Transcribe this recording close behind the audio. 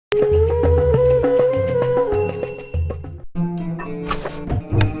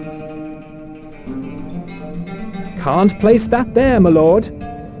Can't place that there, my lord.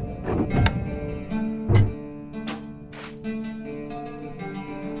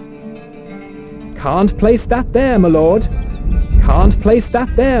 Can't place that there, my lord. Can't place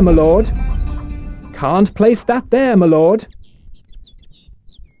that there, my lord. Can't place that there, my lord.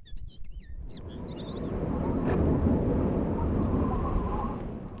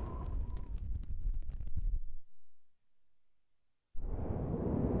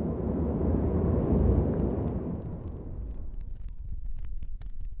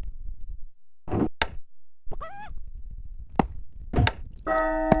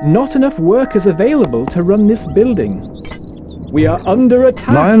 Not enough workers available to run this building. We are under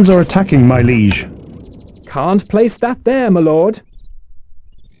attack. Lions are attacking, my liege. Can't place that there, my lord.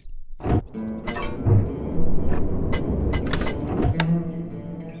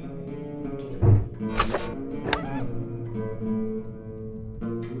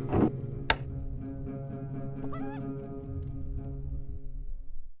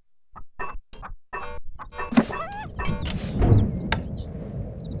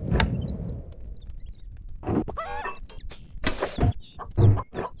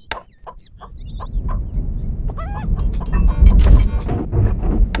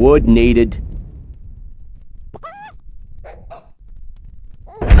 Wood needed.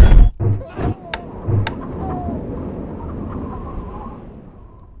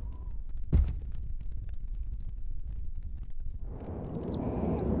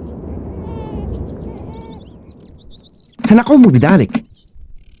 سنقوم بذلك.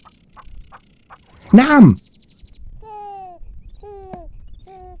 نعم.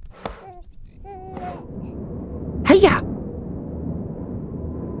 هيا.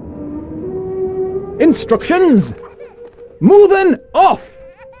 Instructions! Moving off!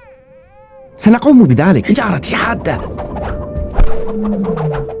 سنقوم بذلك. حجارتي حادة.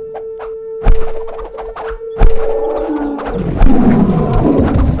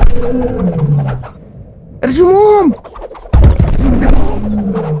 ارجموهم.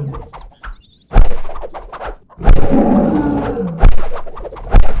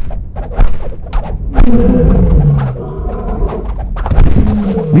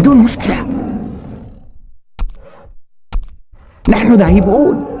 بدون مشكلة. نحن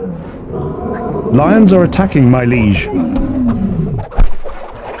ذاهبون. Lions are attacking, my liege.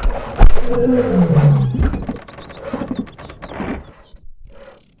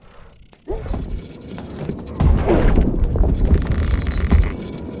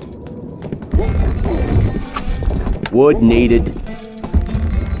 Wood needed.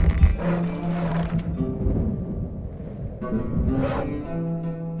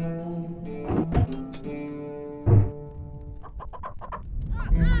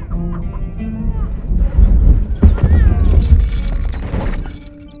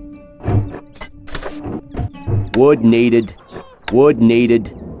 Wood needed. Wood needed.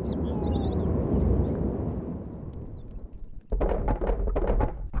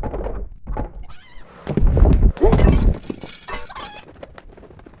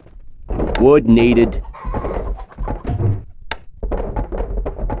 Wood needed.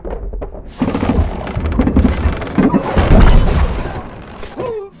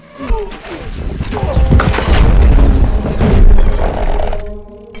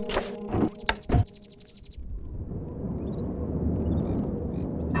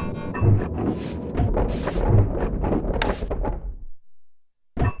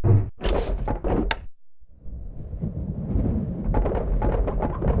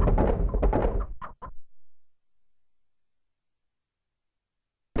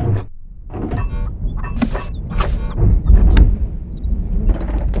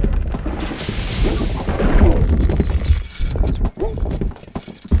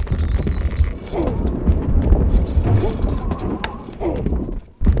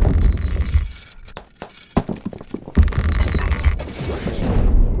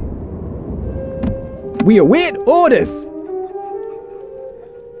 We await orders!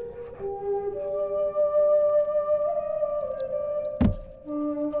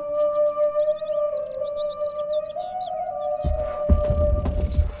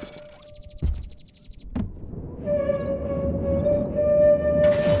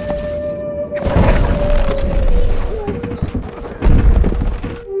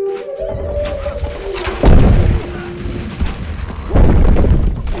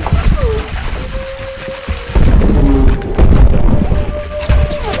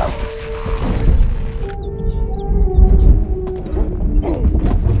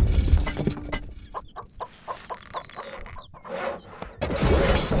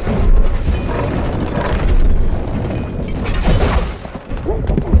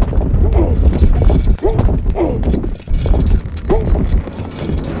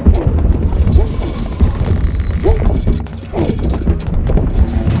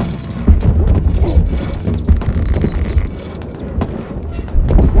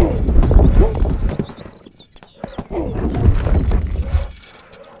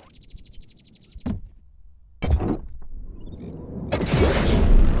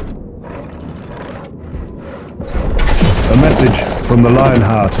 message from the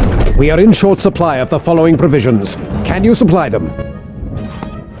Lionheart. We are in short supply of the following provisions. Can you supply them?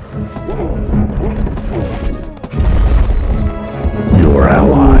 Your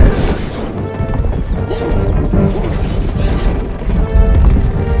allies.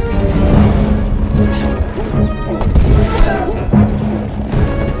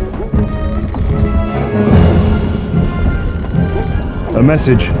 A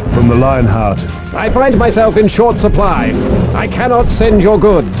message from the Lionheart. I find myself in short supply. I cannot send your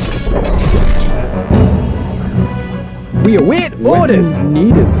goods. We await orders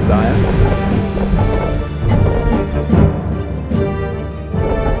needed, sire.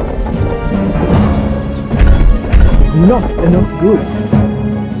 Not enough goods.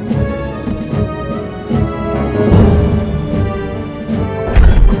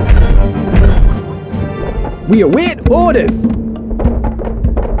 We await orders.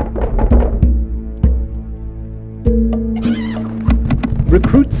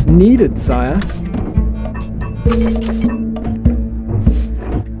 Recruits needed, sire.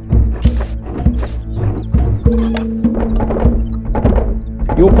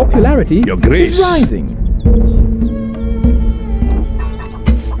 Your popularity Your Grace. is rising.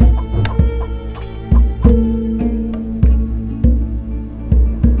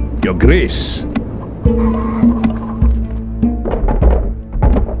 Your Grace.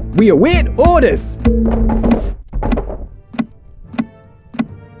 We await orders.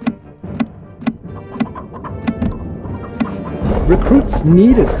 Recruits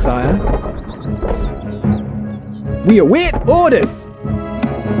needed, sire. We await orders.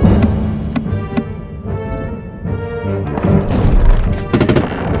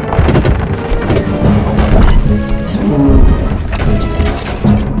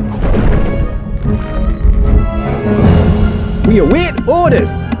 We await orders.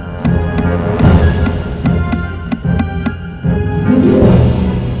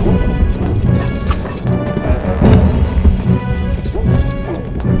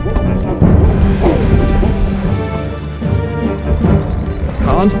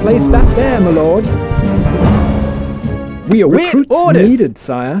 Can't place that there, my lord. We await orders needed,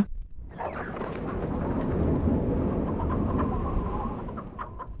 sire.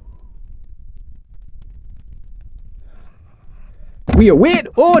 We await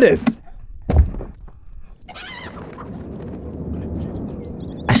orders.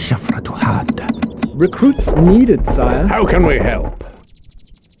 الشفرة حادة. Recruits needed, sire. How can we help?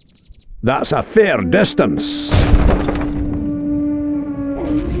 That's a fair distance.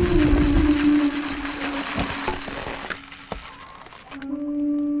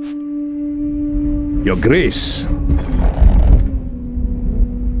 Your Grace.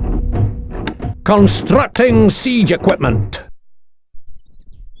 Constructing siege equipment.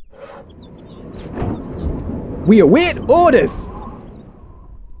 We await orders.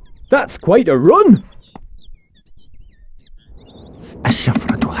 That's quite a run.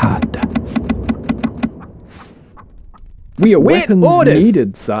 الشفرة حادة. We await orders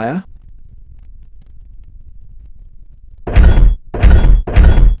needed, sire.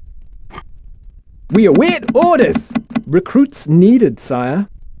 We await orders. Recruits needed, sire.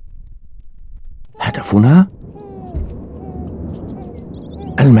 هدفنا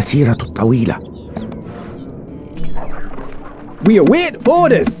المسيرة الطويلة. We await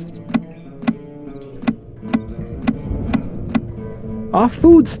orders. Our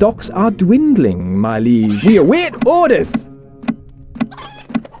food stocks are dwindling, my liege. We await orders.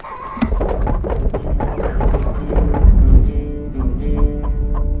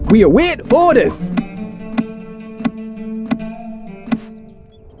 We await orders.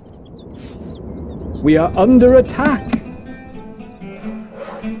 We are under attack.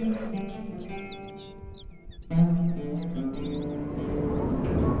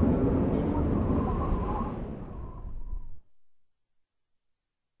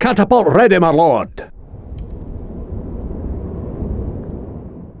 Catapult ready, my lord.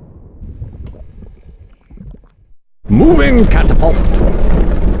 Moving catapult.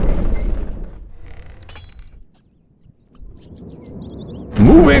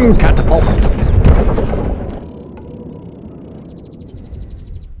 Moving catapult.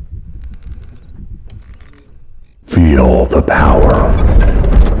 Feel the power.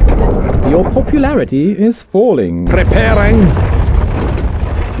 Your popularity is falling. Preparing.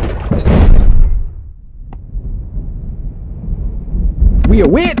 We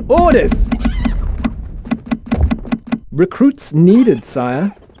await orders. Recruits needed,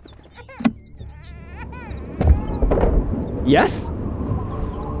 sire. Yes?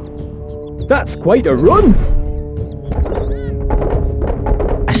 That's quite a run.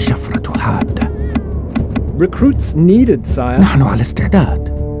 الشفرة حادة. Recruits needed, sire. نحن على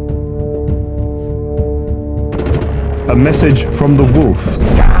استعداد. A message from the wolf.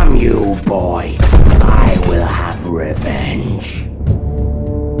 Damn you, boy. I will have revenge.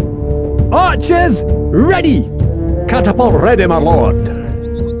 Archers, ready! Catapult ready, my lord.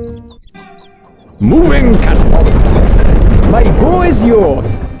 Moving catapult. My bow is yours.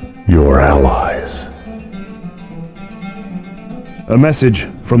 Your allies. A message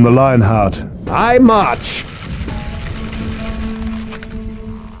from the Lionheart. I march.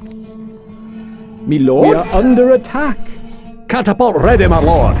 Me lord, we are under attack. Catapult ready, my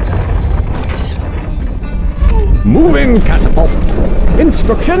lord. Moving catapult.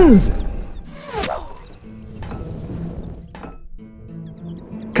 Instructions.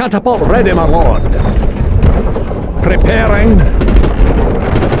 Catapult ready, my lord. Preparing.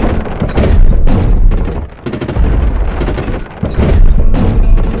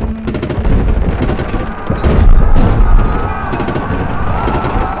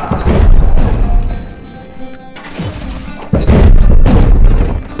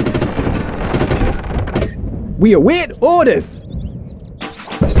 We await orders.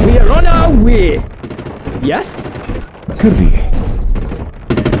 We are on our way. Yes? كالريح.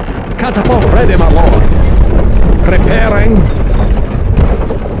 Catapult ready, my lord. Preparing.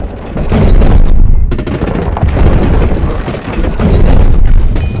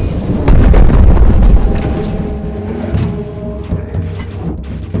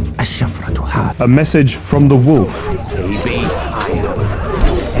 الشفرة حادة. A message from the wolf. Maybe I am.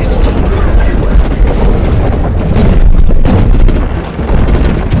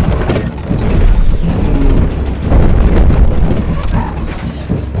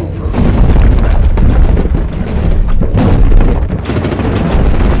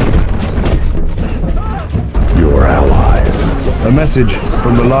 Your allies. A message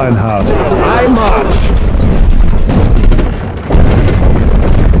from the Lionheart. I march.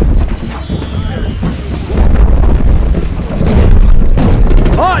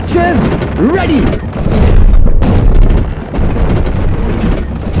 Archers, ready!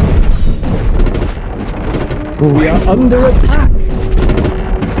 We are under attack.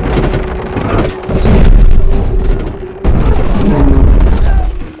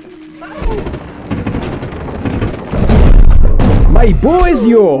 My bow is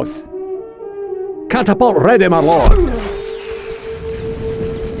yours. Catapult ready, my lord.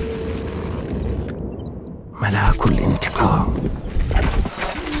 ملاك الانتقام.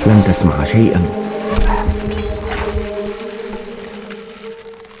 لن تسمع شيئا.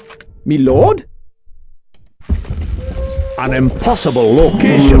 Me lord? An impossible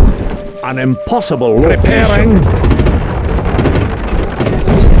location. An impossible location. Preparing.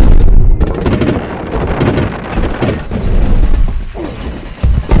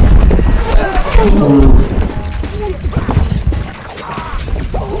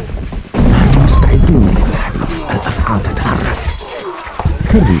 نحن مستعدون للحرب. الأفعال تتحرك.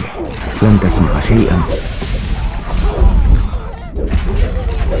 كالريح. لن تسمع شيئا.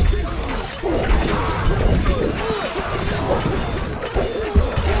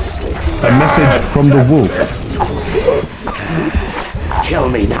 A message from the wolf. Kill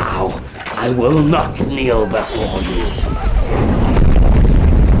me now. I will not kneel before you.